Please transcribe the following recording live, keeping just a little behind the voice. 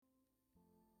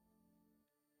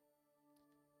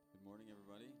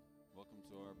everybody. Welcome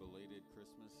to our belated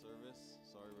Christmas service.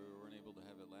 Sorry we weren't able to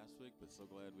have it last week, but so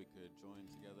glad we could join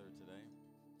together today.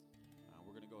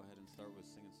 We're going to go ahead and start with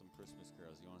singing some Christmas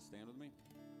carols. You want to stand with me?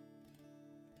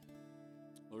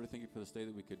 Lord, I thank you for this day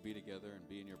that we could be together and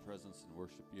be in your presence and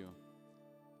worship you.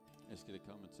 I ask you to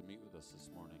come and to meet with us this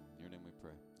morning. In your name we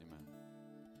pray. Amen.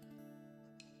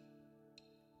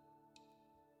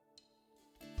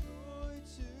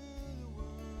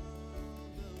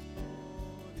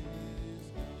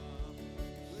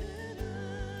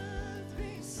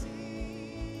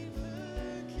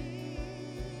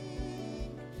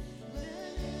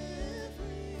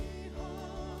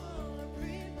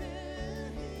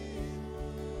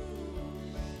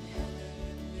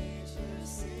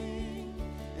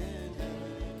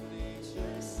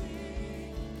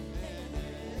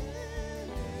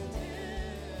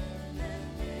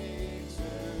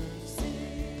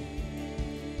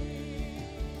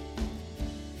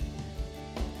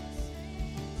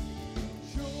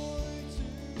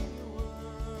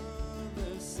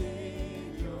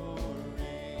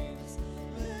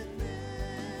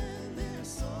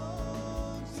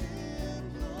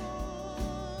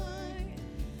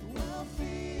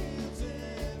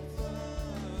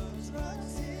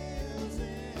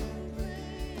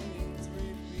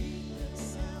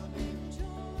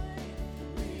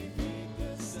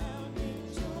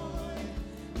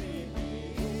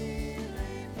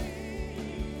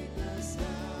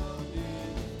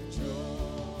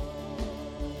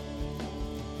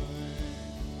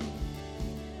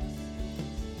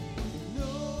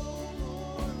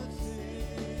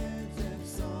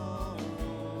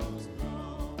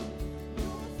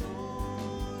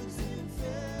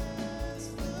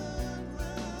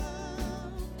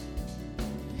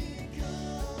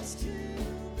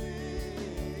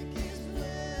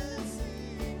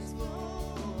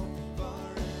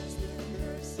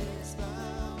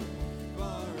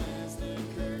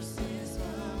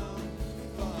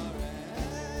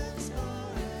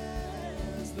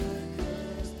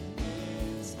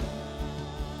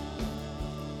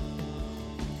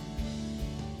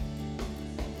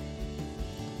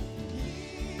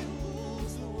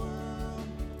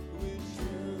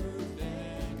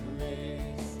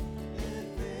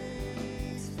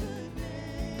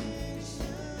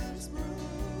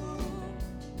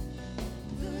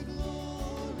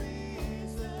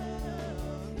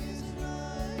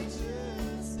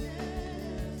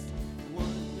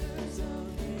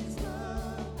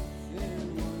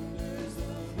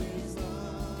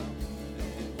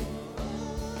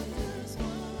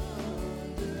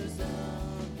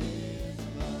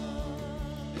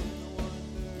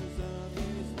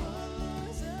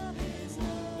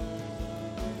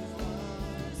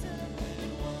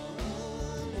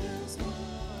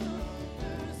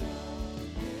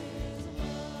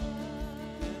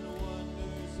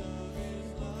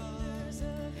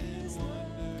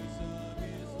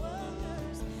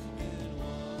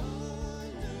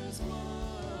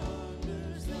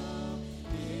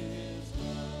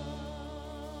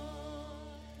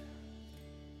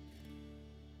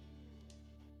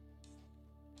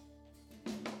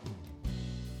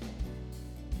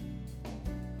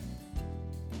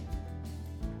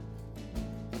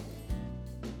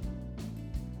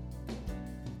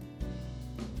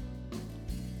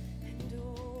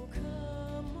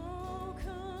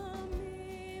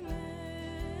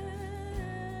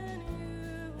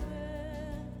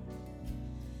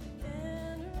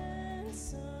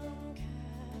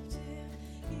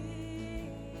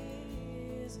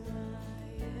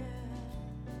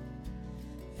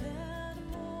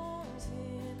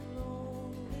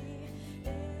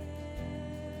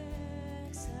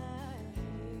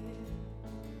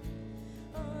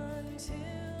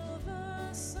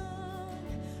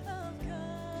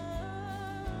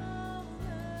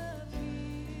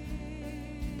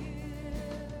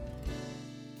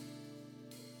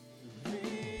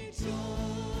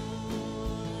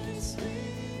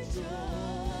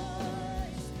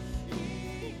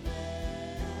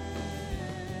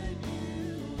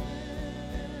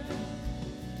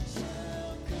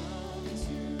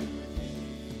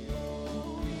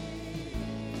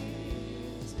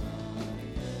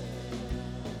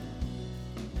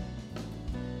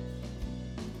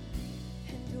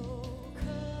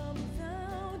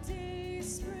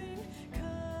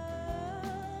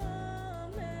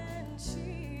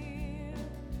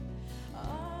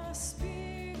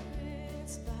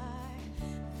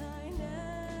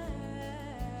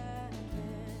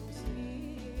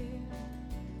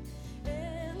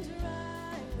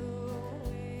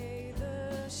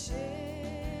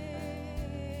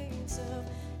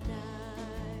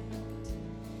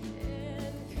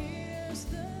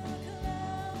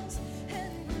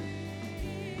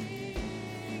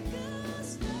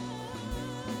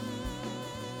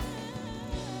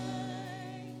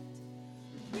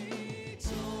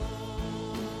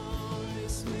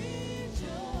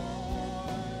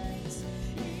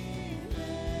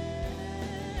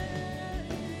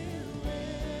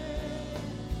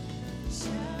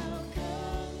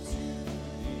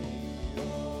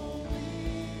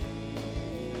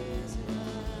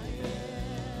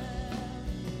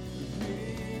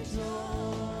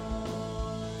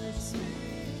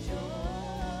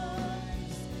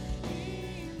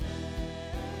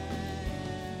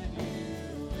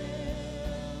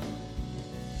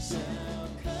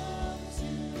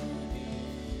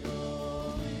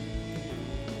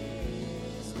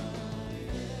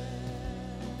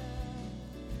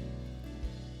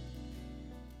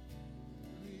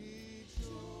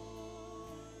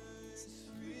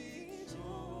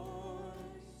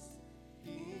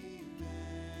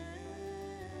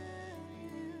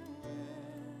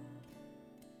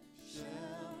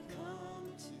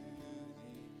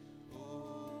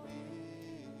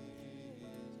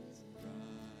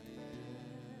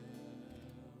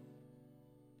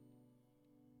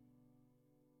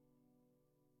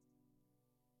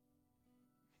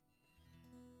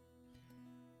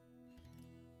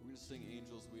 sing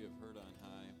Angels We Have Heard on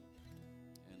High,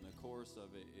 and the chorus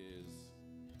of it is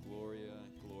Gloria,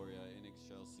 Gloria in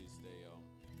excelsis Deo,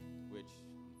 which,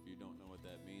 if you don't know what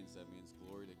that means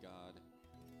glory to God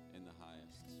in the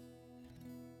highest.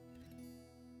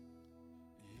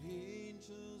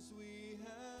 Angels we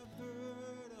have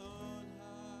heard on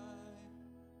high,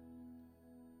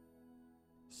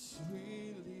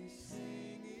 sweetly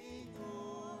singing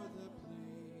o'er the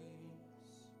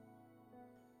plains,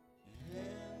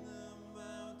 and the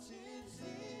mountains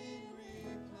in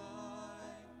reply,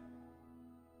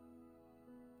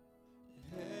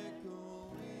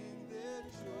 echoing their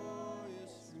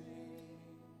joyous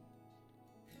strains.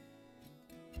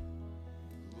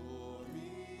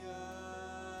 Gloria,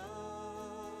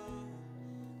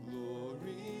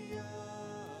 Gloria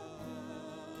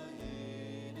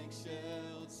in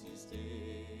excelsis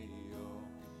Deo,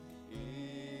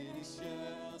 in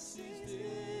excelsis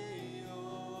Deo.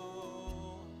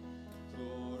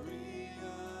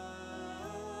 Gloria,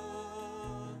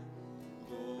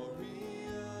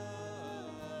 Gloria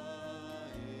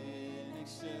in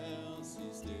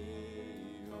excelsis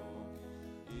Deo,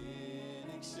 in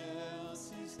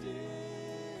excelsis Deo.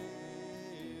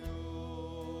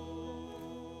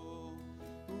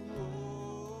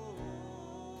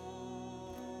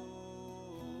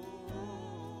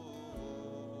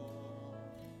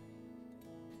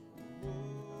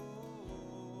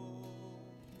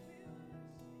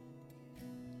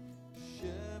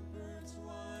 Shepherds,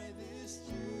 why this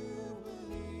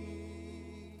jubilee?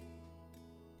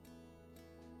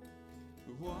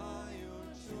 Why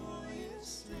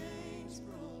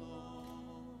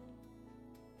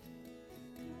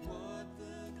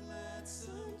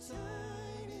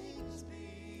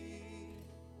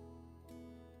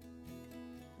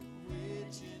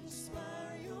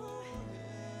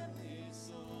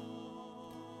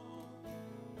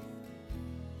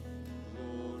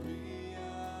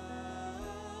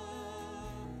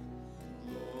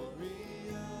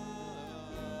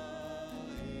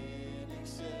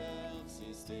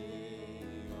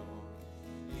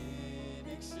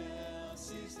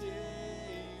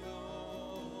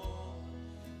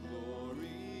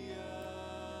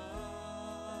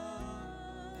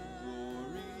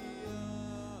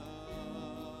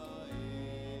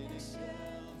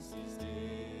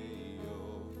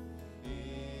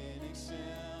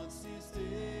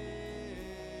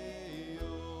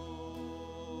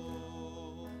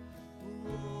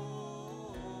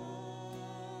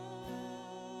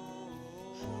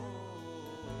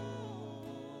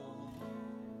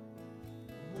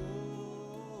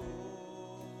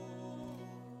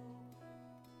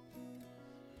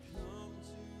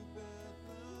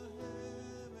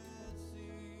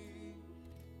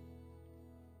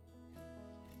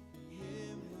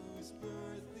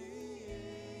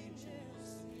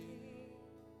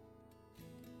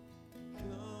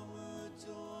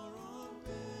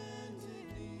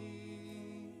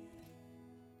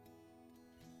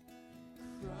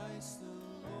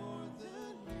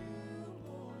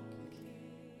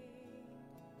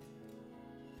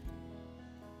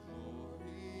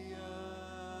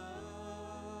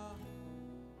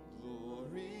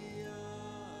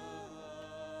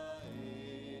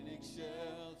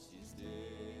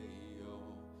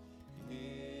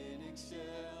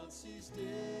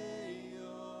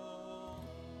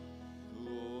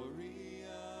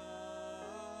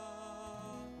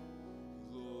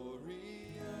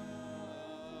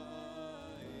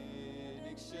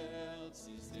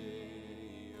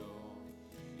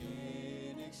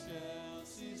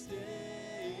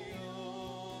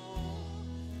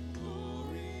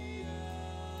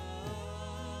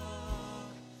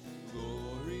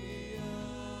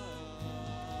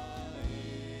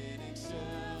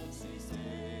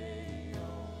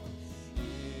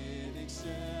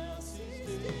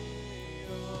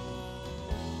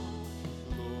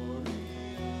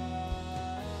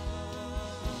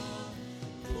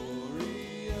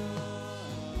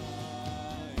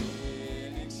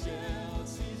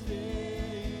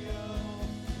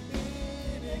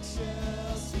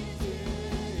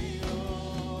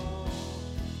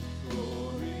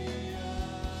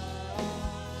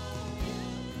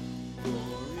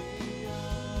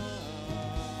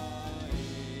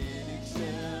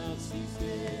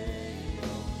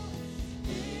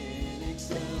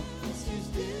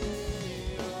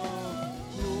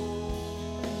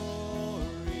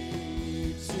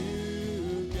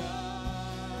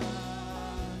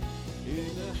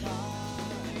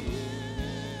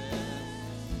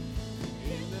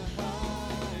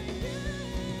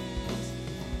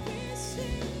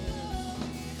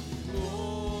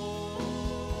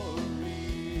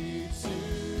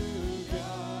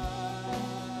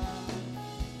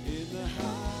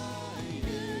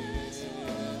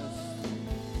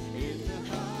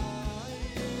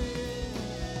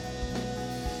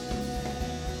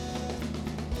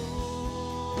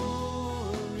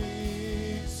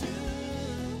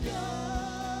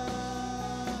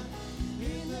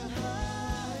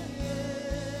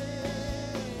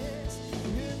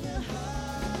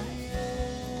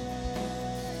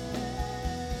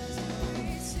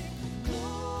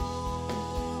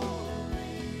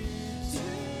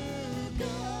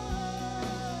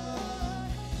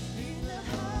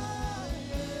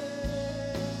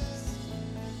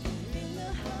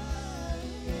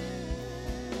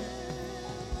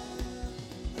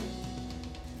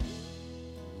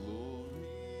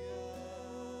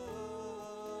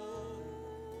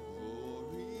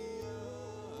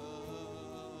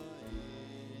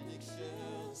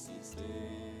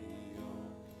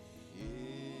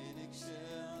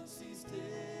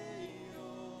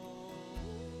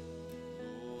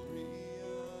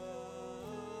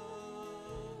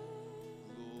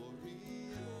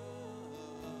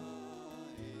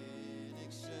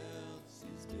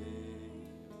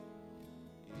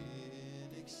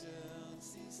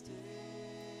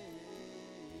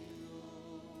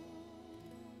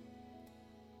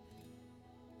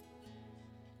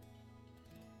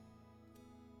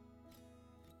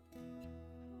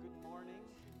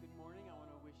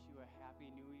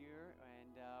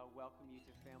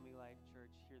Family Life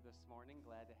Church here this morning.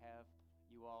 Glad to have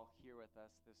you all here with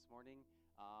us this morning.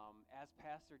 As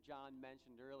Pastor John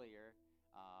mentioned earlier,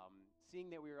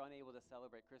 seeing that we were unable to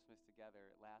celebrate Christmas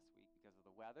together last week because of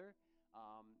the weather,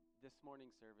 this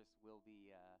morning's service will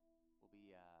be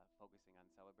focusing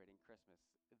on celebrating Christmas,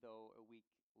 though a week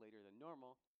later than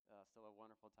normal. Still a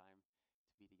wonderful time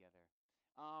to be together.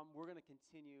 We're going to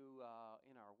continue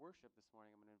in our worship this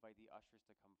morning. I'm going to invite the ushers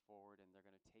to come forward, and they're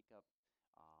going to take up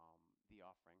the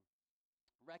offering,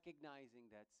 recognizing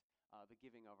that the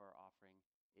giving of our offering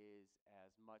is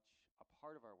as much a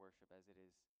part of our worship as it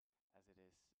is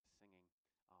singing.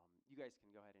 You guys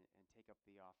can go ahead and take up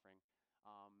the offering.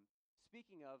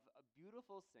 Speaking of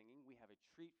beautiful singing, we have a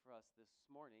treat for us this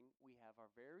morning. We have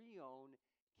our very own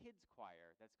kids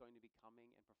choir that's going to be coming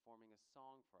and performing a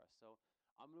song for us. So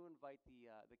I'm going to invite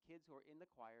the kids who are in the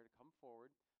choir to come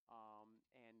forward,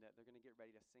 and they're going to get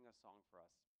ready to sing a song for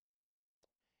us.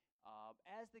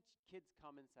 As the kids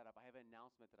come and set up, I have an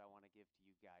announcement that I want to give to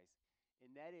you guys,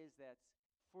 and that is that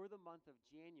for the month of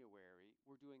January,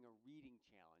 we're doing a reading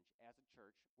challenge as a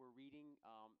church. We're reading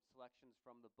selections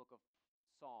from the book of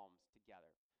Psalms together.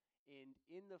 And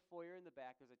in the foyer in the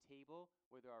back, there's a table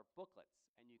where there are booklets,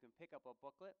 and you can pick up a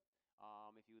booklet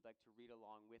if you would like to read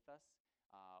along with us.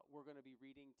 We're going to be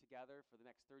reading together for the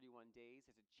next 31 days.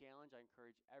 It's a challenge I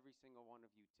encourage every single one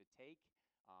of you to take.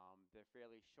 They're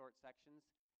fairly short sections,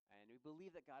 and we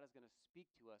believe that God is going to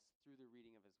speak to us through the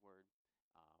reading of His Word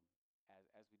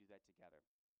as we do that together.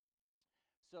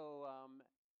 So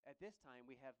at this time,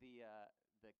 we have the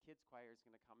kids choir is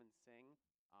going to come and sing.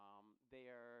 They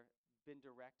are been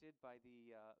directed by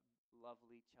the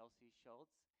lovely Chelsea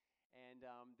Schultz, and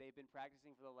they've been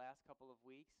practicing for the last couple of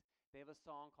weeks. They have a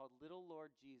song called Little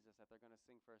Lord Jesus that they're going to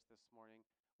sing for us this morning,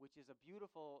 which is a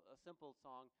beautiful, simple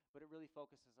song, but it really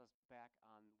focuses us back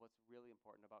on what's really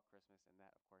important about Christmas, and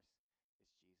that, of course, is Jesus.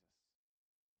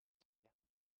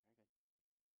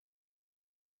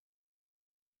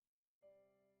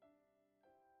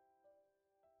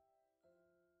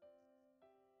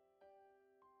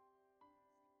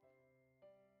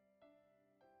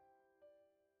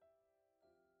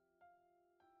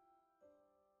 Yeah,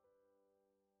 very good.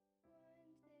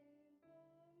 One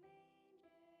simple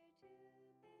manger,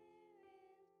 two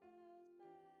parents close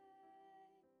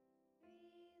by, 3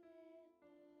 little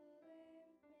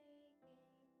lambs may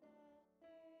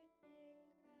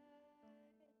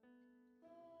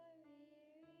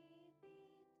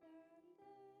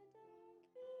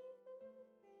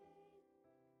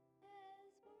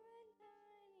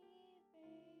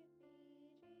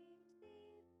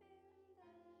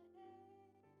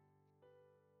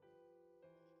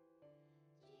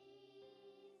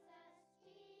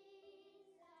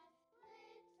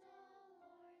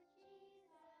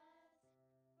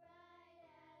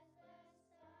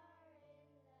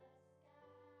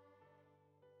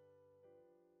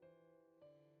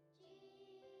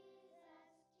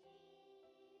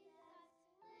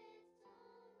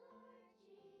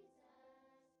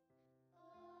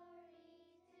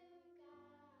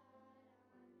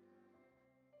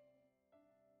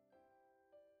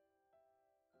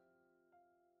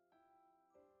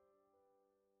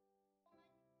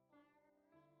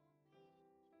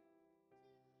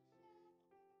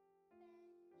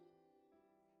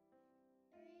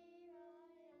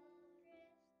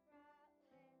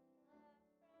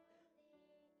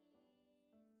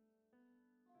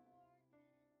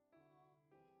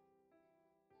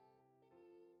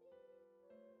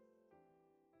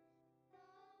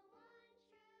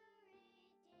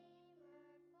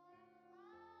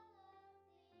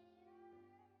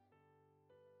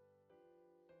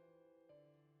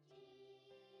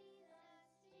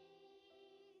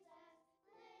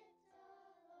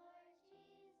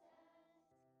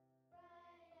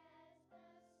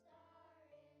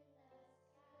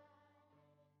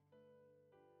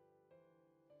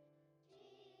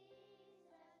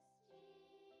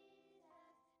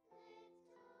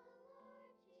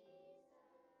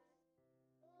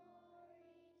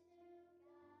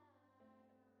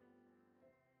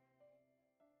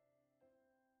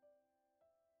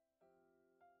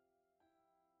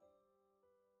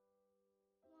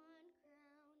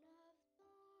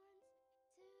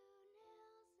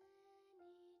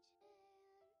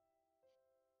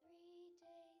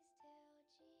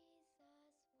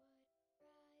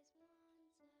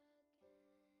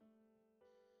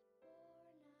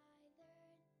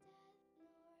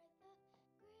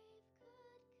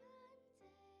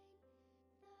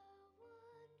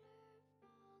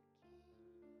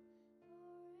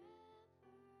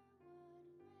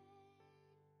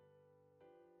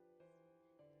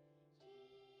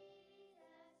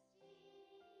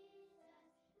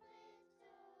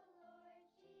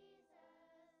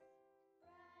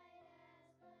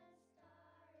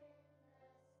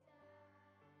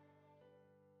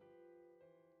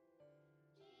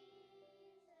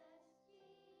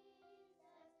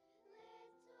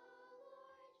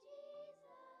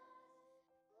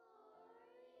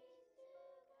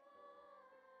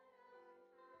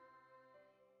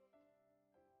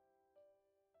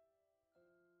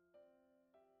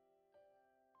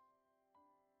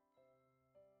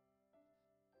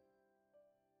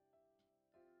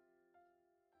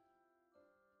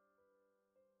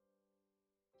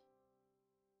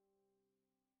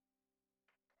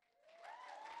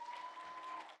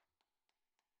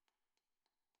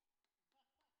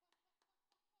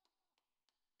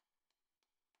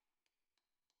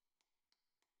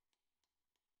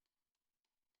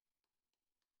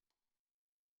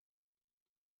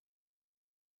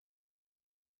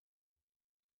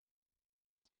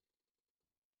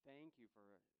you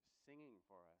for singing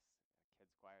for us,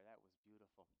 kids choir. That was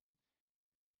beautiful.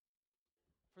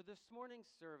 For this morning's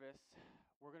service,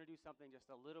 we're going to do something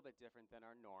just a little bit different than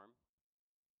our norm.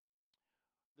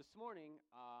 This morning,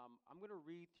 I'm going to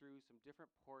read through some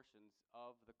different portions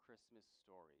of the Christmas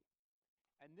story.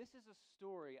 And this is a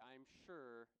story I'm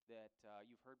sure that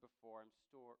you've heard before. I'm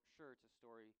sure it's a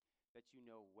story that you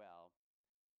know well.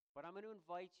 But I'm going to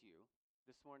invite you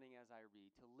this morning as I read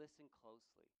to listen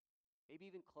closely. Maybe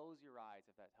even close your eyes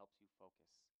if that helps you focus.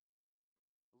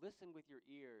 Listen with your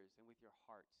ears and with your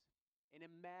heart. And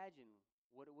imagine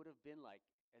what it would have been like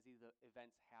as these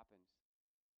events happened.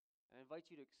 And I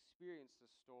invite you to experience the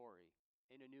story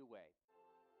in a new way.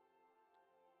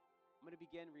 I'm going to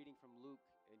begin reading from Luke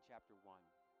in chapter 1.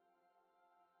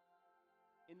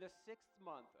 In the 6th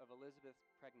month of Elizabeth's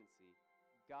pregnancy,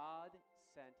 God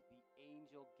sent the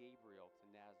angel Gabriel to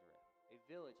Nazareth, a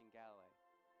village in Galilee,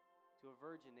 to a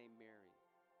virgin named Mary.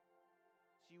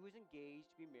 She was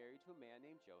engaged to be married to a man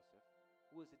named Joseph,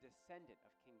 who was a descendant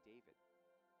of King David.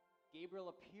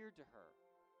 Gabriel appeared to her,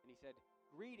 and he said,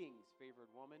 "Greetings,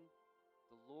 favored woman,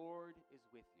 the Lord is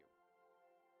with you."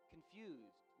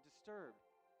 Confused, disturbed,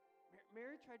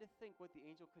 Mary tried to think what the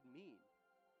angel could mean.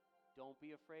 "Don't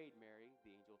be afraid, Mary,"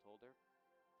 the angel told her,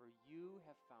 "for you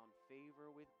have found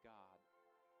favor with God.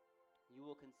 You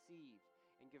will conceive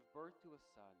and give birth to a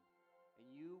son, and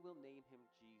you will name him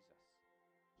Jesus.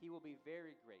 He will be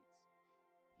very great.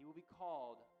 He will be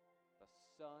called the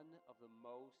Son of the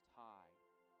Most High.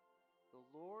 The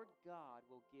Lord God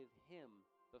will give him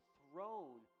the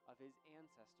throne of his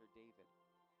ancestor David,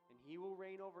 and he will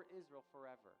reign over Israel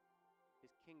forever.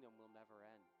 His kingdom will never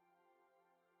end."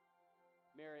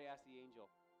 Mary asked the angel,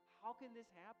 "How can this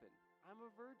happen? I'm a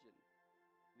virgin."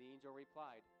 The angel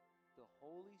replied, "The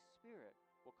Holy Spirit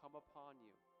will come upon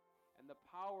you, and the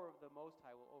power of the Most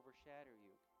High will overshadow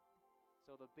you.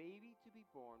 So the baby to be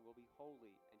born will be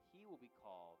holy, and he will be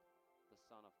called the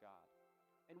Son of God.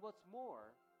 And what's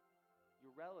more,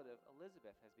 your relative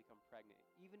Elizabeth has become pregnant,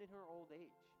 even in her old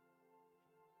age.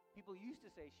 People used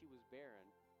to say she was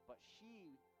barren, but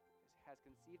she has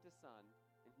conceived a son,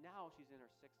 and now she's in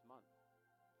her 6th month.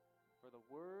 For the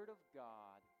word of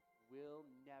God will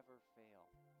never fail."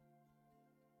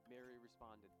 Mary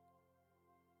responded,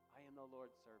 "I am the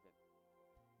Lord's servant.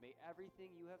 May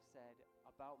everything you have said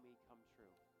about me come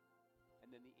true."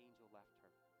 And then the angel left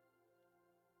her.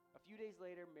 A few days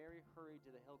later, Mary hurried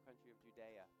to the hill country of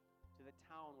Judea, to the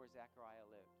town where Zechariah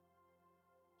lived.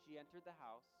 She entered the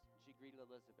house, and she greeted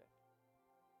Elizabeth.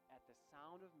 At the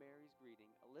sound of Mary's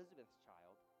greeting, Elizabeth's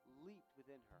child leaped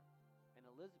within her, and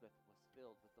Elizabeth was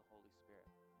filled with the Holy Spirit.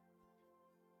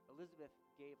 Elizabeth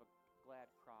gave a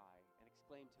glad cry and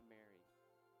exclaimed to Mary,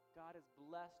 "God has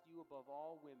blessed you above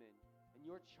all women, and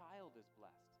your child is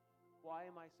blessed. Why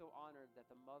am I so honored that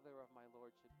the mother of my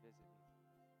Lord should visit me?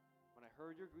 When I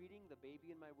heard your greeting, the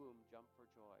baby in my womb jumped for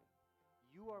joy.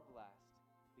 You are blessed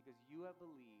because you have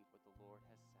believed what the Lord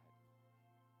has said."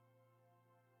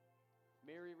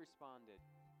 Mary responded,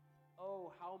 "Oh,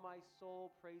 how my soul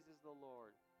praises the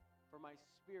Lord, for my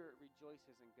spirit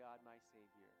rejoices in God my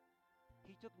Savior.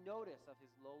 He took notice of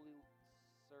his lowly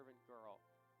servant girl,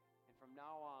 and from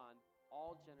now on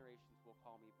all generations will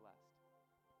call me blessed.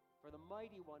 For the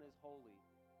Mighty One is holy,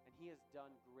 and he has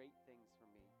done great things for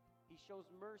me. He shows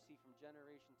mercy from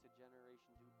generation to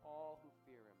generation to all who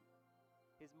fear him.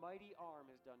 His mighty arm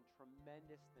has done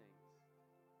tremendous things.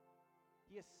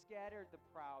 He has scattered the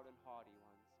proud and haughty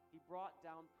ones. He brought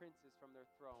down princes from their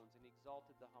thrones and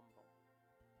exalted the humble.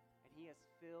 And he has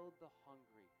filled the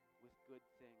hungry with good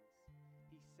things.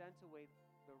 He sent away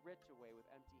the rich away with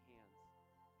empty hands.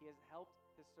 He has helped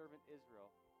his servant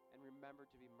Israel and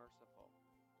remembered to be merciful.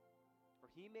 For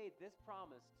he made this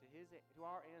promise to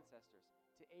our ancestors,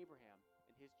 to Abraham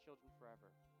and his children forever."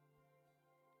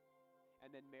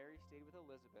 And then Mary stayed with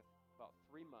Elizabeth about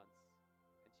 3 months,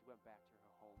 and she went back to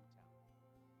her hometown.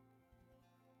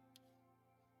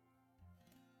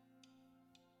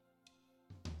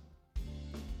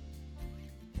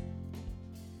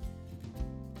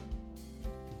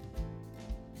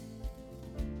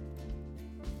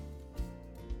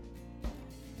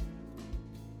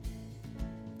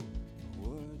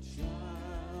 What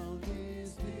child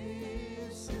is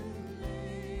this who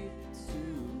lays to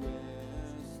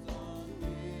rest on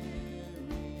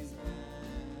Mary's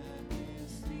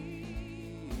majesty?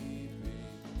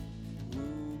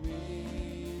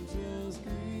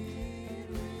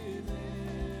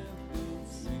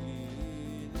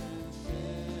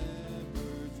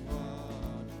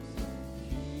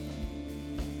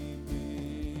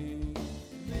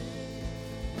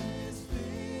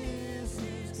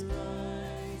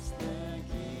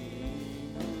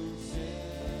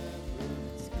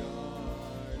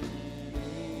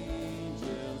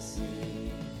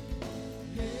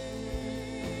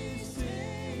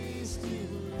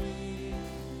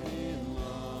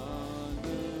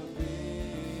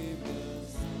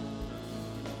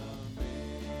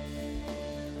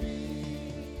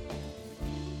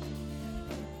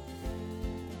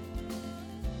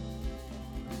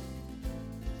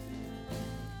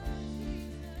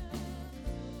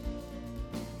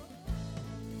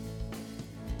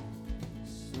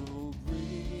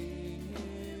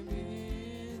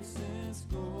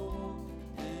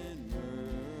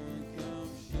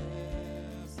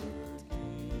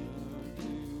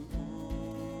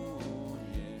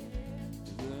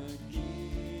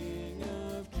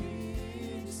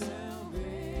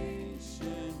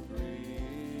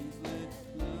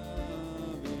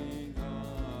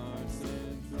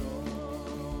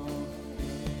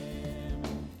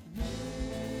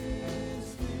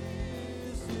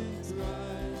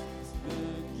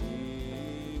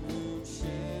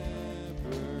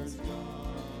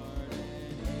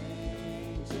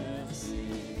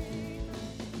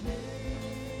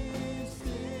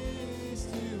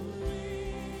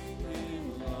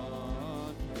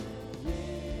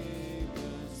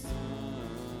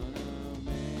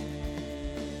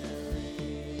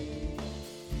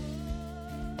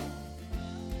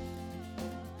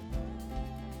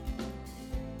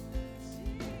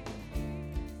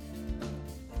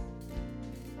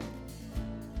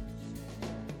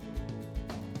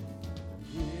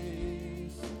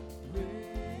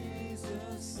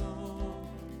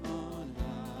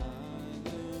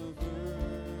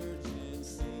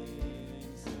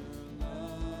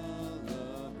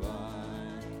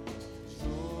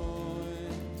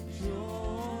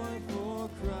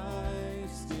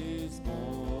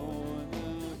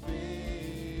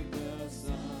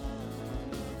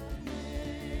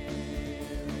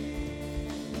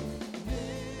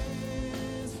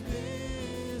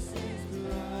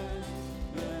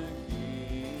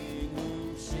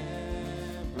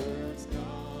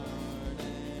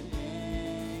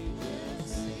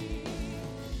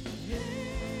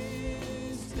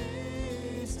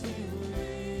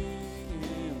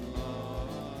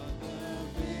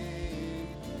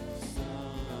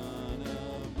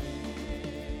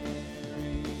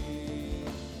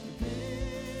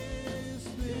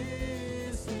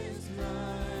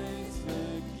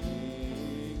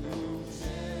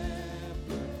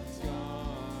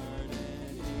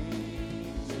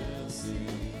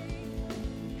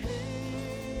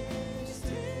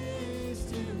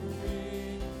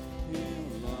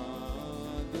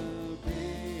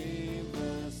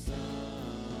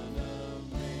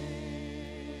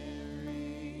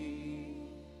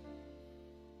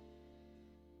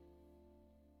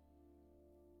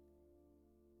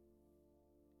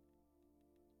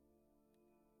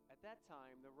 At that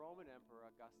time, the Roman Emperor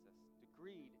Augustus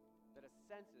decreed that a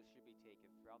census should be taken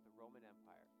throughout the Roman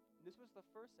Empire. And this was the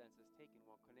first census taken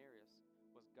while Quirinius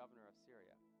was governor of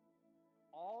Syria.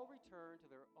 All returned to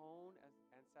their own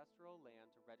ancestral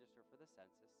land to register for the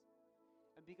census.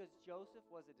 And because Joseph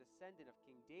was a descendant of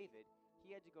King David,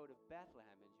 he had to go to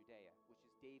Bethlehem in Judea, which is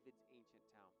David's ancient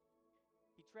town.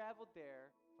 He traveled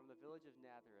there from the village of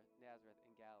Nazareth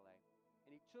in Galilee,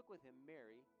 and he took with him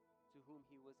Mary, to whom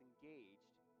he was engaged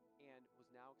and was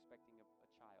now expecting a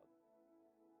child.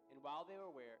 And while they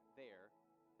were there,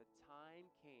 the time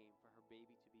came for her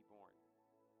baby to be born.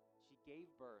 She gave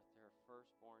birth to her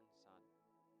firstborn son.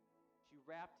 She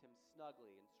wrapped him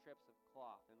snugly in strips of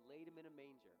cloth and laid him in a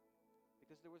manger,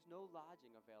 because there was no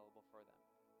lodging available for them.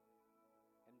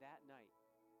 And that night,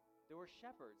 there were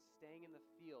shepherds staying in the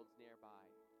fields nearby,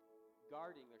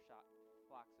 guarding their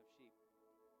flocks of sheep.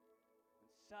 And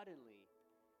suddenly,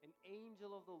 an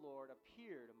angel of the Lord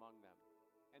appeared among them,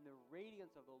 and the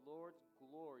radiance of the Lord's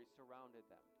glory surrounded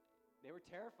them. They were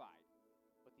terrified,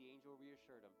 but the angel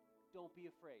reassured them. "Don't be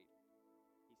afraid,"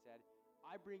 he said.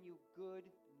 "I bring you good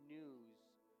news,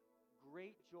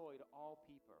 great joy to all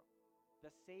people.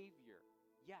 The Savior,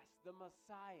 yes, the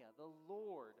Messiah, the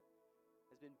Lord,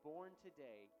 has been born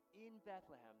today in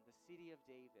Bethlehem, the city of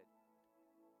David.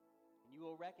 And you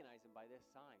will recognize him by this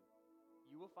sign.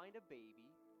 You will find a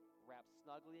baby wrapped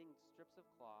snugly in strips of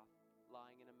cloth,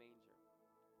 lying in a manger."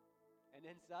 And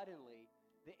then suddenly,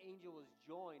 the angel was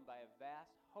joined by a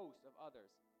vast host of others,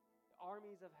 the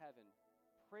armies of heaven,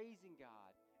 praising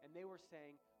God. And they were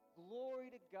saying,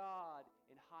 "Glory to God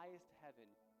in highest heaven,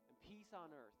 and peace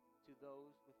on earth to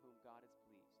those with whom God is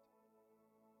pleased."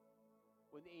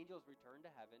 When the angels returned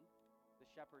to heaven, the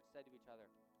shepherds said to each other,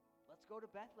 "Let's go to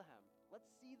Bethlehem. Let's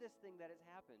see this thing that has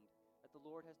happened that the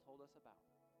Lord has told us about."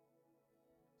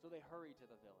 So they hurried to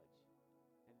the village,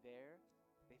 and there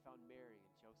they found Mary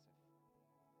and Joseph.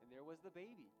 And there was the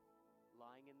baby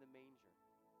lying in the manger.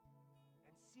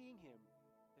 And seeing him,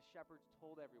 the shepherds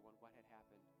told everyone what had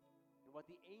happened and what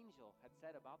the angel had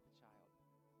said about the child.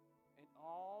 And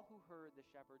all who heard the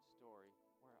shepherd's story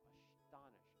were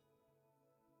astonished.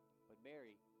 But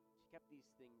Mary, she kept these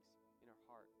things in her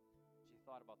heart. She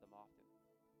thought about them often.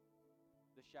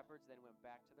 The shepherds then went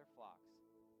back to their flocks,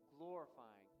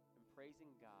 glorifying and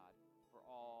praising God for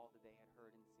all that they had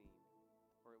heard and seen,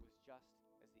 for it was just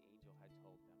as the angel had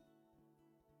told them.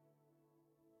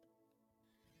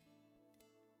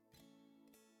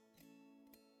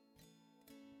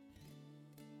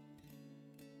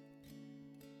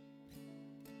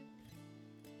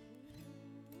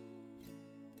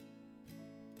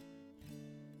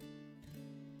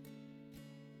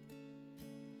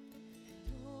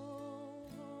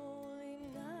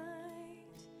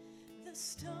 The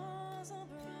stars are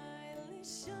brightly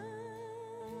shining.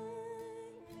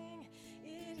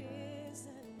 It is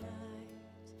the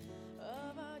night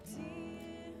of our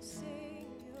dear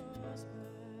Savior's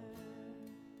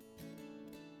birth.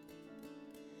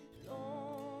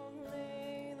 Long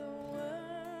lay the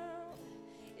world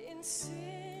in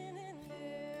sin and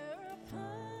error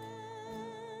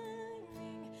pining,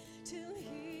 till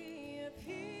he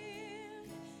appeared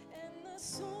and the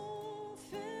soul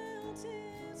felt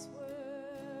his word.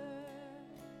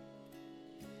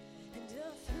 And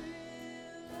a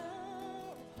thrill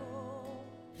of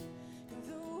hope,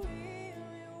 the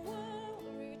weary world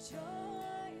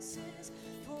rejoices,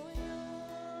 for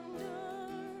yonder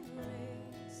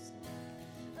breaks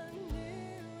a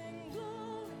new and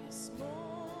glorious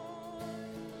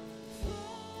morn.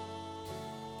 Fall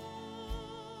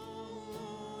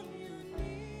on your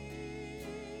knees,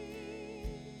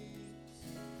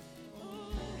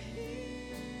 oh,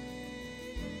 hear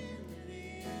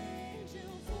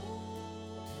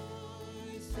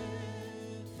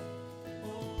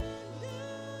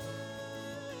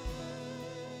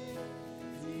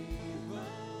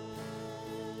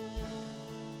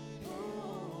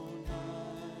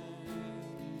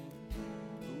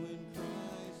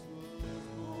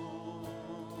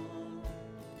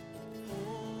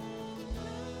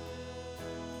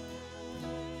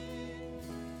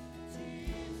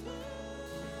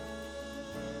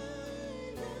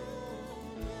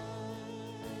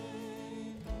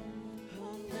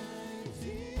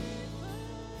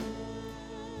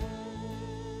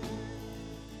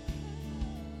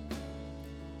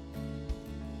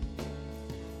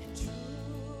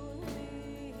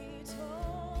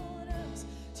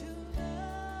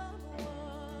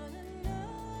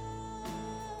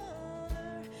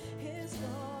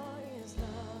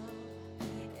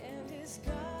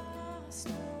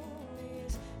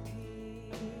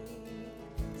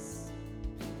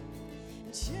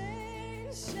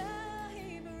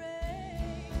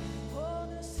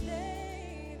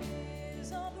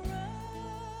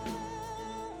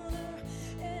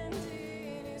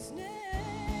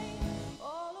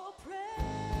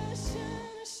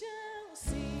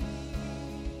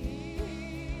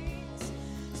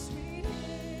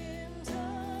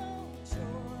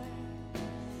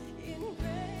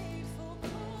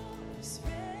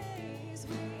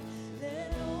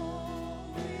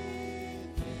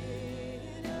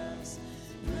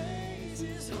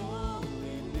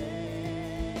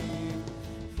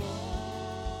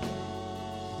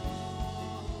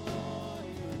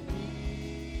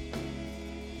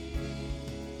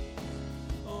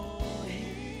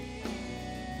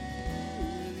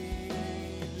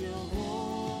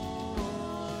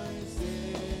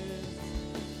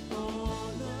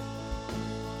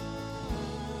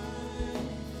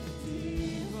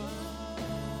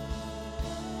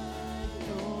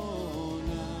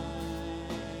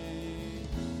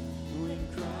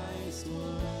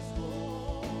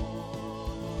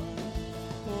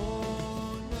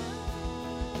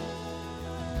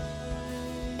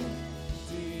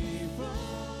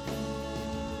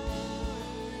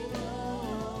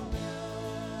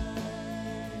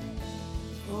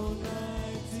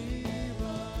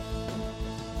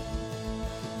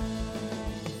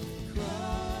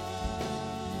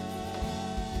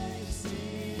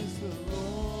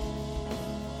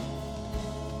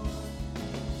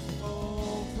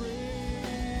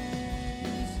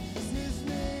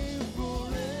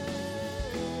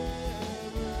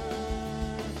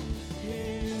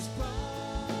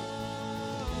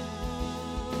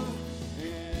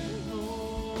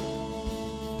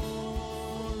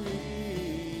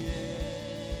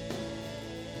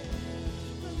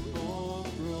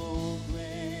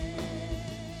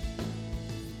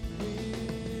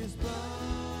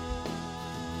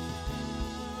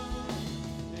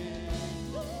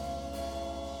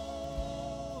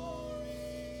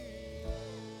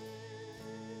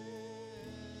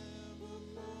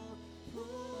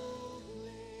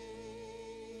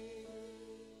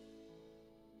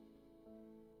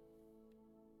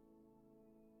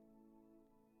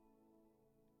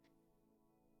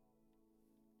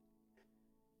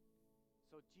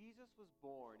So Jesus was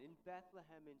born in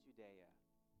Bethlehem in Judea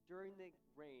during the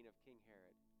reign of King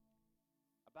Herod.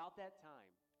 About that time,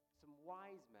 some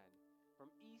wise men from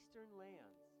eastern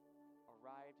lands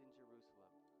arrived in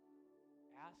Jerusalem,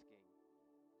 asking,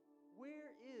 "Where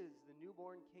is the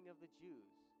newborn King of the Jews?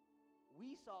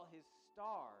 We saw his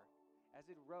star as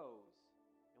it rose,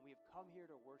 and we have come here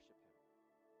to worship him."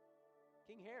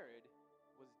 King Herod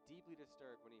was deeply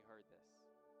disturbed when he heard this,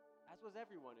 as was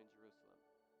everyone in Jerusalem.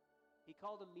 He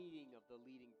called a meeting of the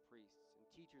leading priests and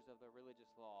teachers of the religious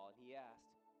law, and he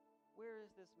asked, "Where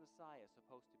is this Messiah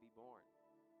supposed to be born?"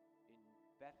 "In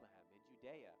Bethlehem, in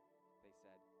Judea," they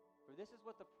said. "For this is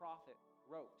what the prophet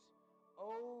wrote.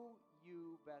 O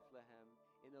you, Bethlehem,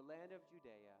 in the land of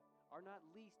Judea, are not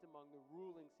least among the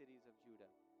ruling cities of Judah.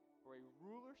 For a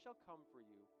ruler shall come for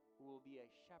you, who will be a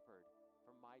shepherd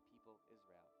for my people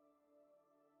Israel."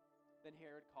 Then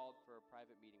Herod called for a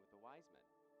private meeting with the wise men,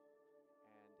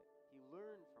 and he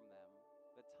learned from them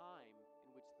the time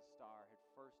in which the star had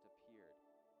first appeared.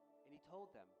 And he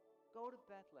told them, "Go to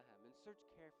Bethlehem and search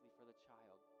carefully for the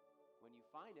child. When you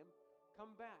find him,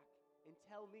 come back and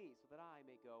tell me so that I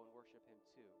may go and worship him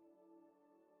too."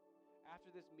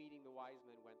 After this meeting, the wise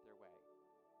men went their way,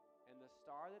 and the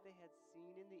star that they had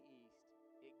seen in the east,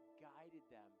 it guided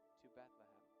them to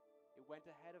Bethlehem. It went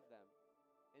ahead of them,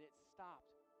 and it stopped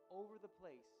over the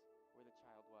place where the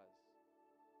child was.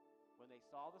 When they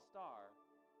saw the star,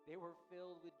 they were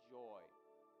filled with joy.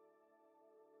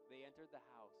 They entered the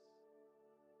house.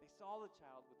 They saw the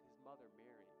child with his mother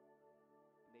Mary,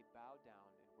 and they bowed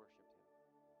down and worshipped him.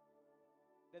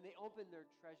 Then they opened their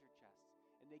treasure chests,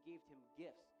 and they gave him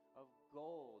gifts of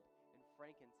gold and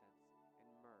frankincense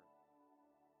and myrrh.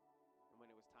 And when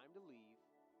it was time to leave,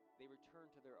 they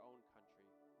returned to their own country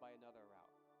by another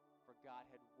route, for God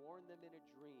had warned them in a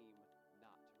dream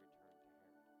not to return to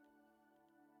Herod.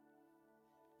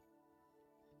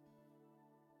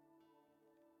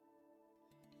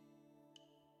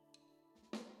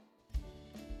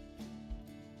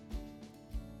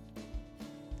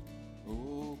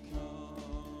 Oh,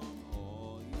 come,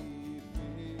 all ye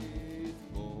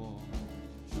faithful,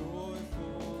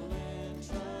 joyful and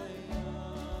triumphant.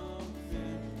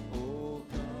 Oh,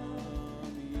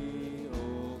 come ye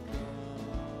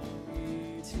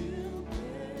to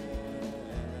Bethlehem.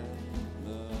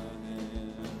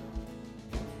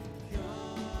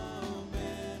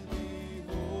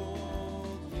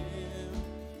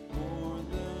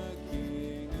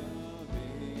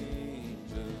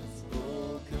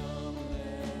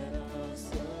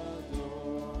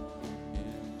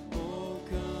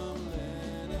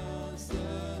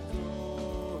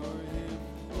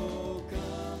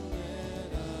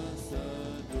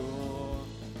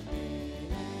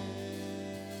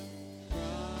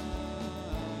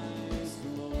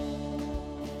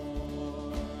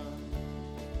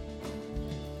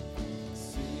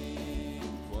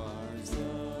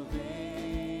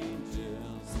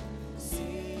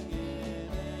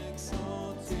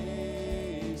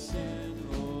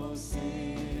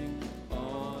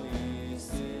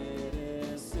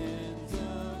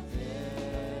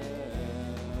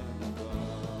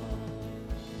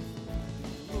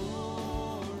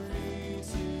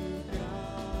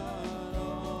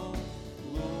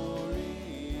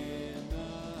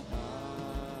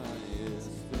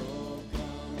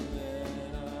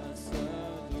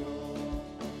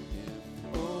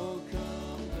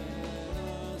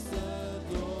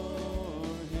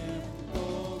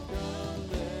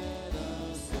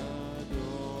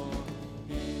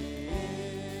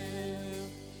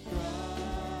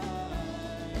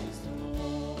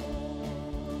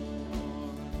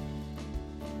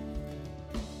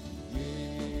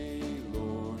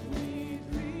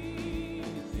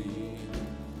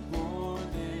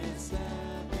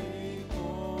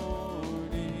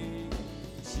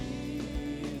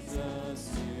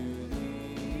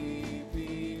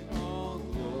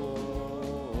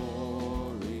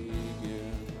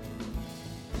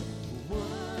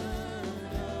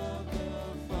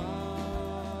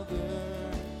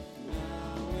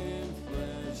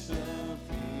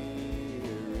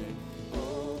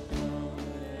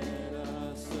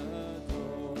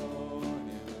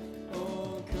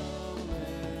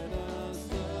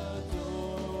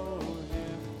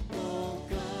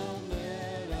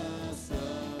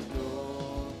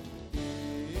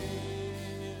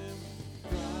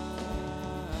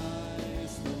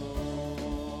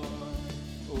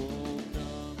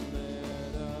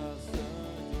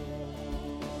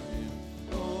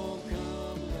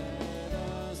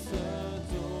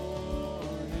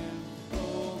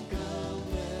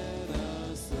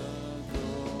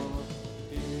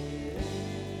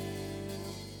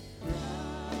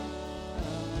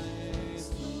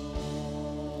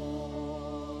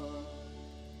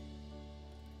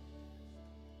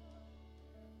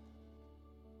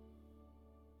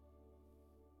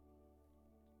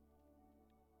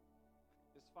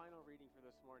 final reading for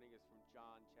this morning is from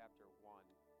John chapter 1.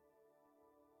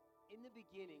 In the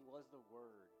beginning was the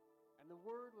Word, and the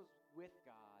Word was with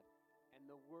God, and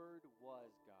the Word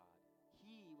was God.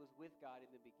 He was with God in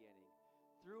the beginning.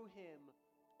 Through him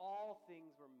all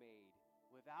things were made.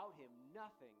 Without him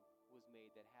nothing was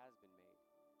made that has been made.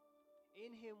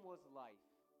 In him was life,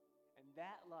 and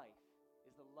that life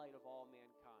is the light of all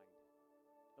mankind.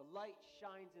 The light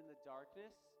shines in the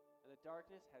darkness, and the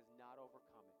darkness has not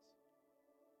overcome it.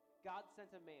 God sent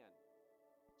a man,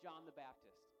 John the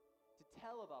Baptist, to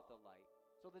tell about the light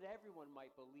so that everyone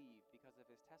might believe because of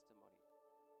his testimony.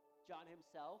 John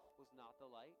himself was not the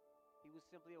light. He was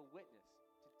simply a witness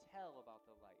to tell about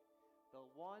the light. The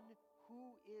one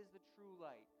who is the true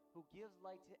light, who gives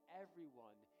light to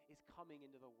everyone, is coming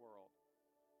into the world.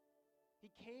 He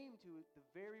came to the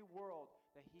very world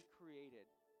that he created,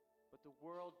 but the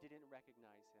world didn't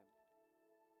recognize him.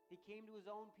 He came to his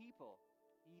own people.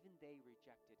 Even they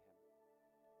rejected him.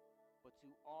 But to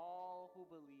all who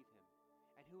believe him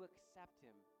and who accept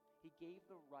him, he gave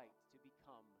the right to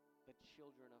become the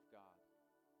children of God.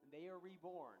 And they are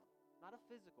reborn, not a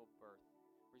physical birth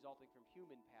resulting from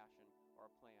human passion or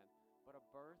a plan, but a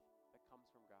birth that comes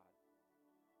from God.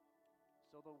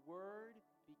 So the Word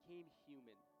became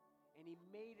human, and he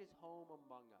made his home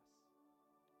among us.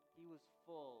 He was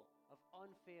full of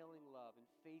unfailing love and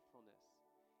faithfulness,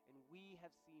 and we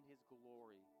have seen his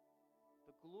glory,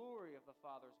 the glory of the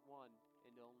Father's one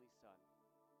and only Son.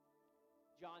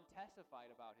 John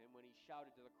testified about him when he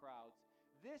shouted to the crowds,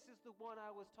 "This is the one I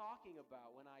was talking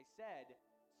about when I said,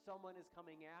 'Someone is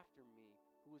coming after me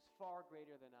who is far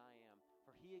greater than I am,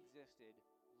 for he existed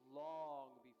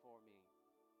long before me.'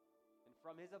 And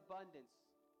from his abundance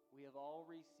we have all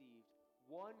received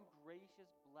one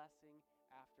gracious blessing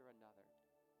after another.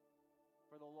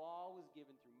 For the law was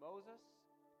given through Moses,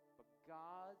 but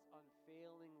God's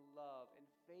unfailing love and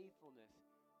faithfulness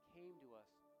came to us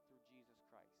through Jesus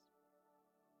Christ.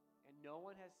 And no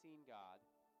one has seen God,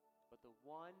 but the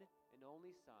one and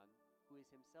only Son, who is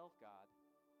himself God,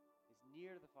 is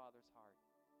near to the Father's heart,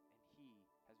 and he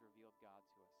has revealed God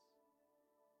to us."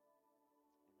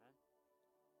 Amen.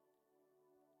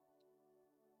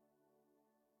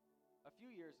 A few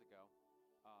years ago,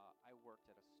 I worked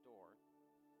at a store,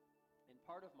 and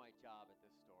part of my job at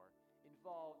this store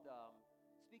involved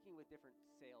speaking with different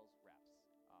sales reps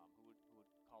who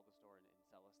would call the store and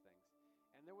sell us things.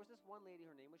 And there was this one lady,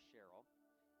 her name was Cheryl,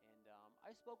 and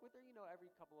I spoke with her, every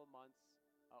couple of months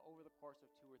over the course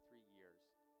of 2 or 3 years.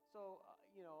 So,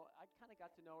 I kind of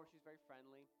got to know her. She was very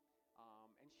friendly.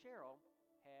 And Cheryl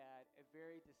had a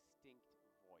very distinct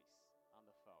voice on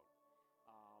the phone.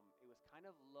 It was kind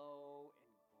of low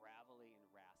and gravelly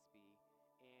and raspy.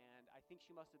 And I think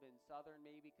she must have been Southern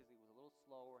maybe because it was a little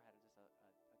slower, had just a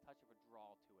touch of a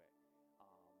drawl to it.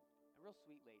 A real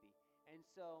sweet lady. And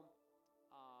so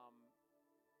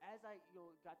as I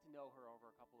got to know her over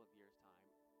a couple of years' time,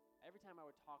 every time I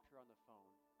would talk to her on the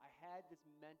phone, I had this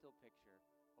mental picture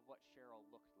of what Cheryl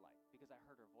looked like because I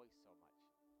heard her voice so much.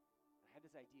 I had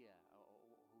this idea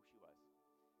of who she was.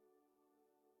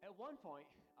 At one point,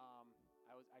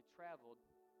 I traveled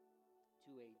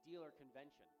to a dealer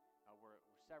convention where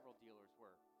several dealers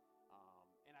were.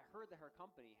 And I heard that her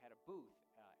company had a booth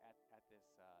at this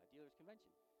dealer's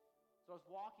convention. So I was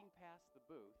walking past the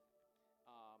booth,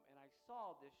 and I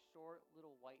saw this short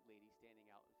little white lady standing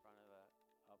out in front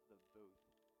of the booth.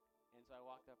 And so I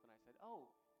walked up and I said,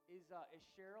 "Oh, is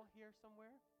Cheryl here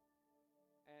somewhere?"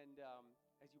 And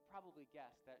as you probably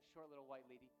guessed, that short little white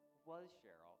lady was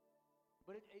Cheryl.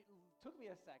 But it took me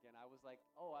a second. I was like,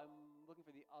 "Oh, I'm looking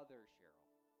for the other Cheryl."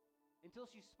 Until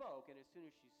she spoke, and as soon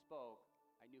as she spoke,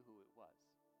 I knew who it was.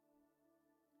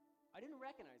 I didn't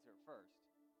recognize her at first,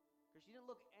 because she didn't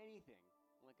look anything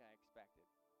like I expected.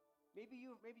 Maybe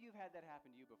you've had that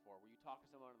happen to you before, where you talk to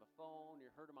someone on the phone, or you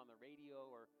heard them on the radio,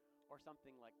 or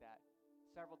something like that,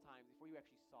 several times before you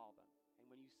actually saw them. And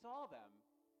when you saw them,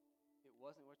 it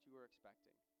wasn't what you were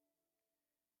expecting.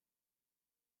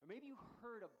 Or maybe you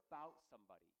heard about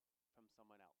somebody from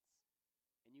someone else,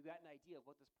 and you got an idea of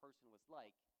what this person was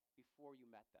like before you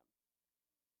met them.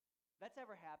 If that's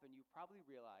ever happened, you probably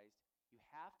realized you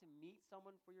have to meet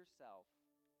someone for yourself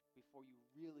before you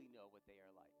really know what they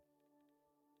are like.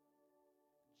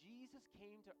 Jesus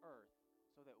came to earth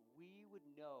so that we would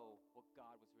know what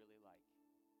God was really like.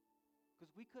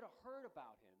 Because we could have heard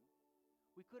about him,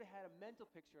 we could have had a mental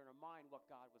picture in our mind what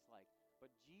God was like, but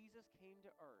Jesus came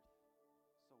to earth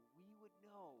so we would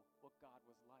know what God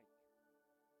was like.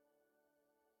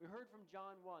 We heard from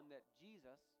John 1 that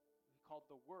Jesus, he called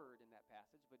the Word in that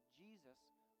passage, but Jesus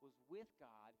was with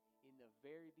God in the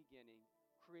very beginning,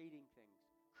 creating things,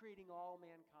 creating all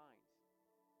mankind.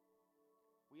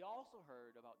 We also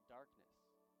heard about darkness.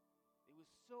 It was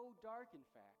so dark, in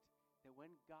fact, that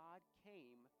when God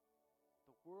came,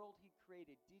 the world he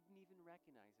created didn't even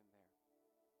recognize him there.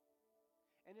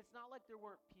 And it's not like there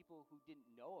weren't people who didn't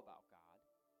know about God.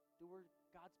 There were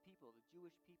God's people, the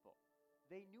Jewish people.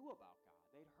 They knew about God.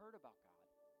 They'd heard about God.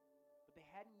 But they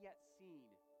hadn't yet seen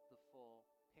the full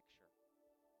picture.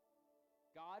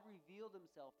 God revealed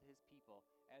himself to his people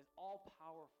as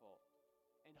all-powerful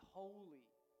and holy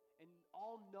and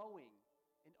all-knowing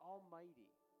and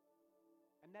almighty.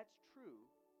 And that's true,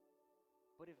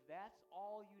 but if that's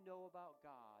all you know about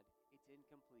God, it's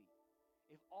incomplete.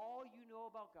 If all you know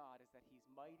about God is that he's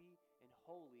mighty and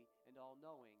holy and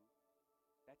all-knowing,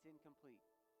 that's incomplete.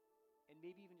 And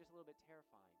maybe even just a little bit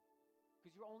terrifying,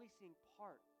 because you're only seeing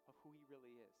part of who he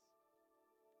really is.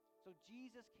 So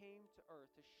Jesus came to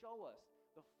earth to show us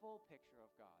the full picture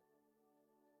of God.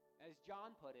 As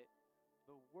John put it,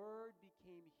 the Word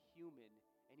became human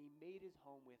and he made his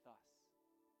home with us.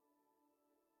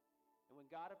 And when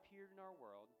God appeared in our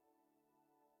world,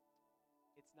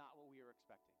 it's not what we were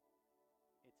expecting.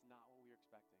 It's not what we were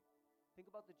expecting.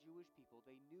 Think about the Jewish people.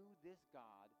 They knew this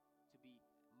God to be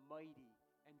mighty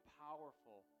and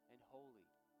powerful and holy.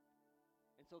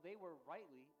 And so they were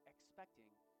rightly expecting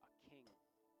a king,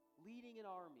 leading an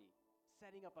army,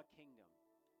 setting up a kingdom,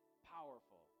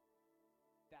 powerful.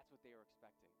 That's what they were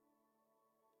expecting.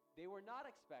 They were not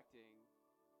expecting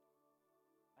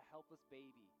a helpless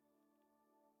baby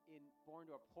born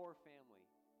to a poor family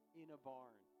in a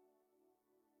barn.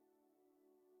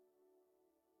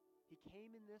 He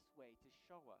came in this way to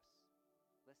show us,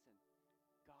 listen,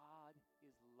 God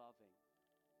is loving,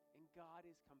 and God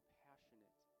is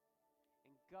compassionate,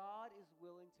 and God is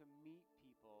willing to meet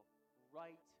people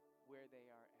right where they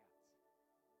are at.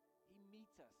 He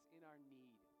meets us in our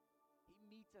need. He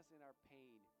meets us in our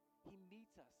pain. He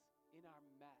meets us in our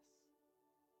mess.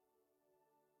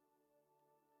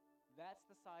 That's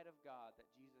the side of God that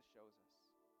Jesus shows us.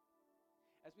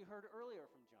 As we heard earlier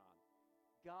from John,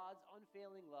 God's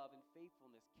unfailing love and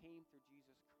faithfulness came through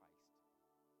Jesus Christ.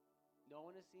 No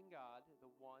one has seen God,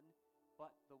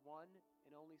 but the one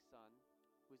and only Son,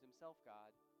 who is himself God,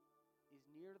 is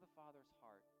near to the Father's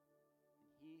heart, and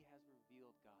he has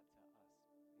revealed God to us.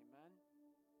 Amen?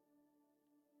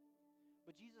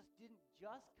 But Jesus didn't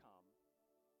just come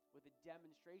with a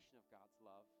demonstration of God's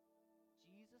love.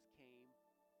 Jesus came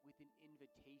with an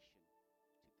invitation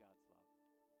to God's love.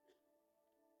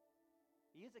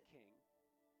 He is a king,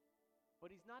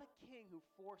 but he's not a king who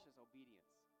forces obedience,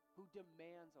 who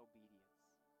demands obedience.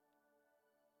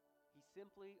 He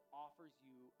simply offers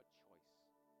you a choice.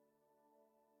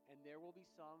 And there will be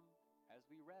some, as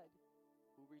we read,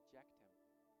 who reject him.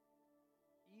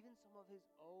 Even some of his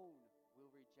own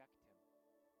will reject him.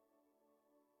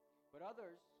 But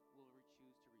others will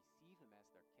choose to receive him as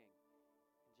their king.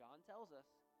 And John tells us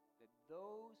that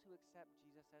those who accept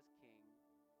Jesus as king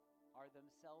are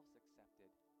themselves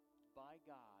accepted by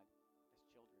God as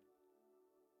children.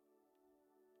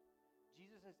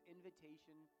 Jesus'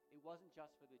 invitation, it wasn't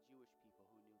just for the Jewish people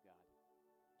who knew God.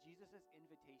 Jesus'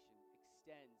 invitation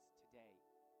extends today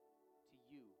to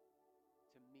you,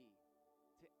 to me,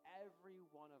 to every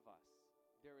one of us.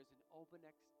 There is an open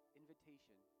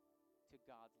invitation to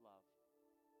God's love,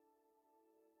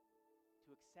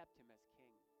 to accept him as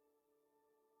king.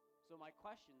 So my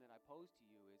question that I pose to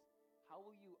you is, how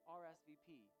will you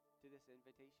RSVP to this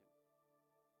invitation?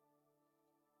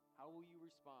 How will you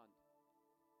respond?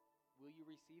 Will you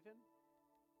receive him?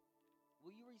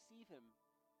 Will you receive him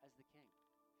as the king?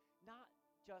 Not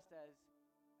just as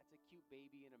a cute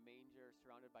baby in a manger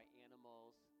surrounded by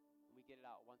animals, and we get it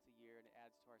out once a year and it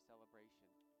adds to our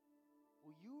celebration.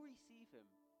 Will you receive him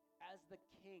as the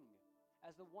king,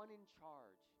 as the one in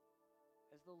charge,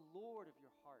 as the Lord of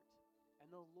your heart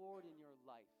and the Lord in your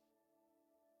life?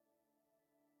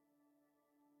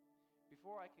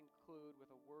 Before I conclude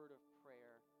with a word of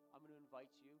prayer, I'm going to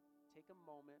invite you, take a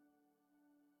moment,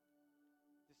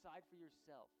 decide for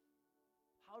yourself,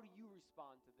 how do you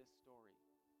respond to this story?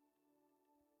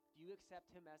 Do you accept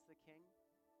him as the king?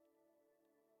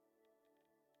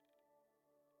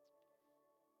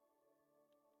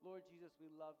 Lord Jesus,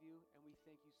 we love you and we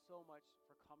thank you so much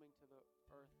for coming to the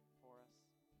earth for us.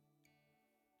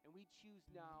 And we choose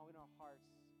now in our hearts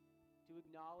to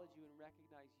acknowledge you and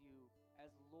recognize you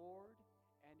as Lord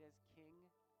and as King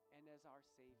and as our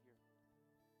Savior.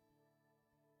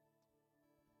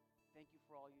 Thank you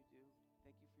for all you do.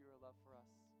 Thank you for your love for us.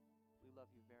 We love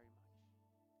you very much.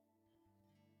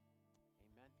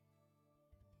 Amen.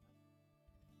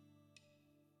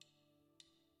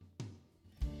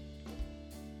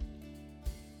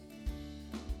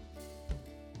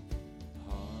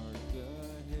 Hark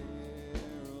the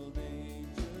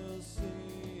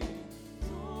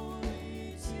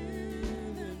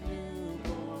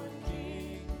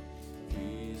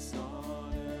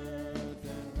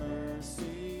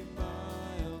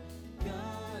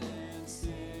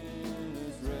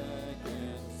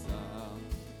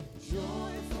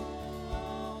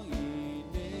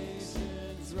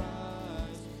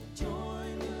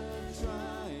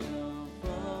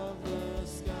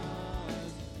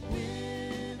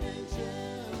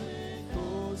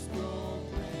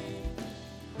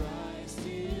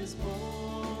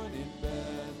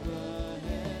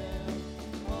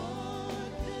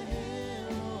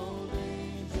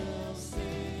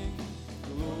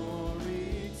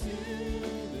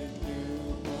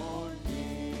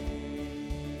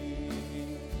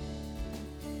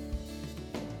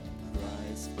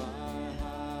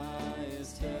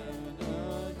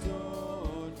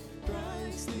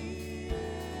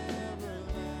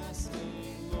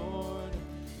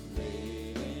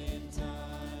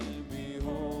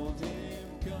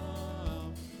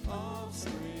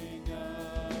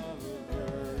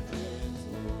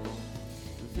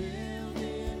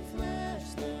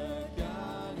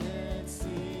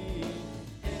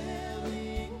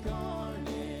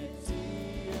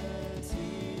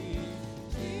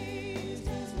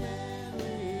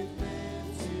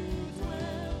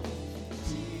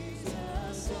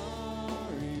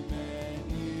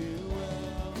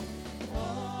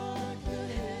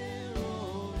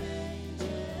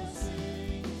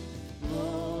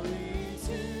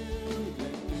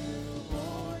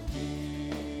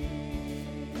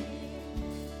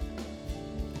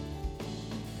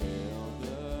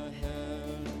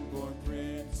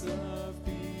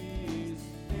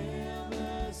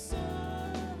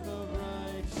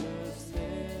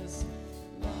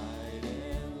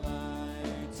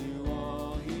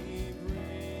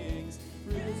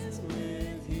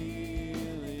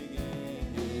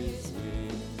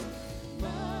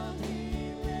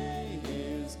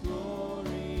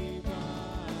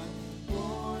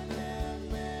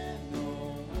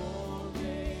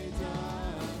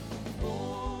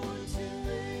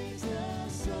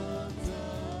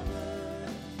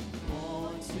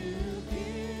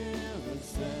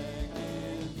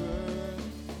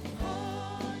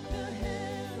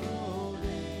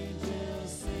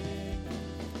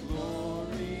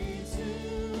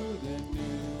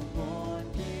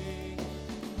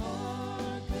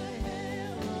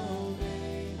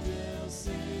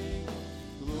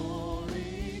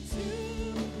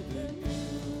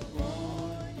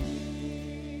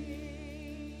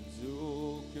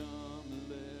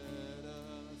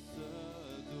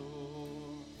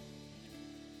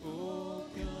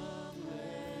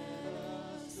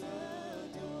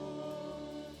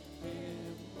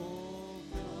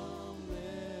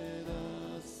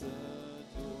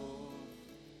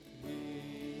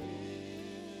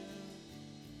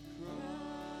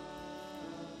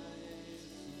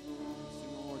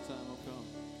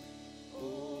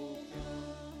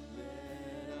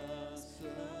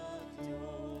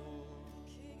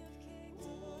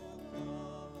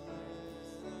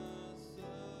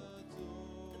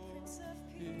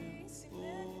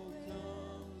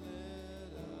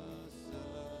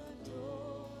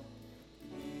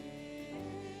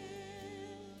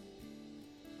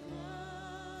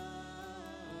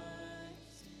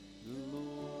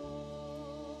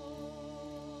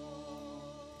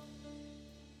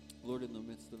Lord, in the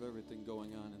midst of everything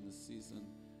going on in this season,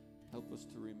 help us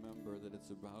to remember that it's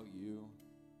about you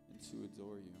and to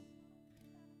adore you.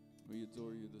 We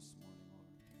adore you this morning,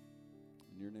 Lord.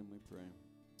 In your name we pray.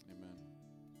 Amen.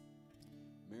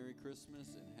 Merry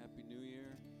Christmas and Happy New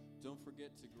Year. Don't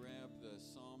forget to grab the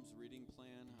Psalms reading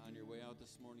plan on your way out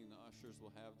this morning. The ushers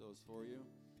will have those for you.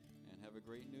 And have a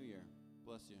great New Year.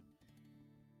 Bless you.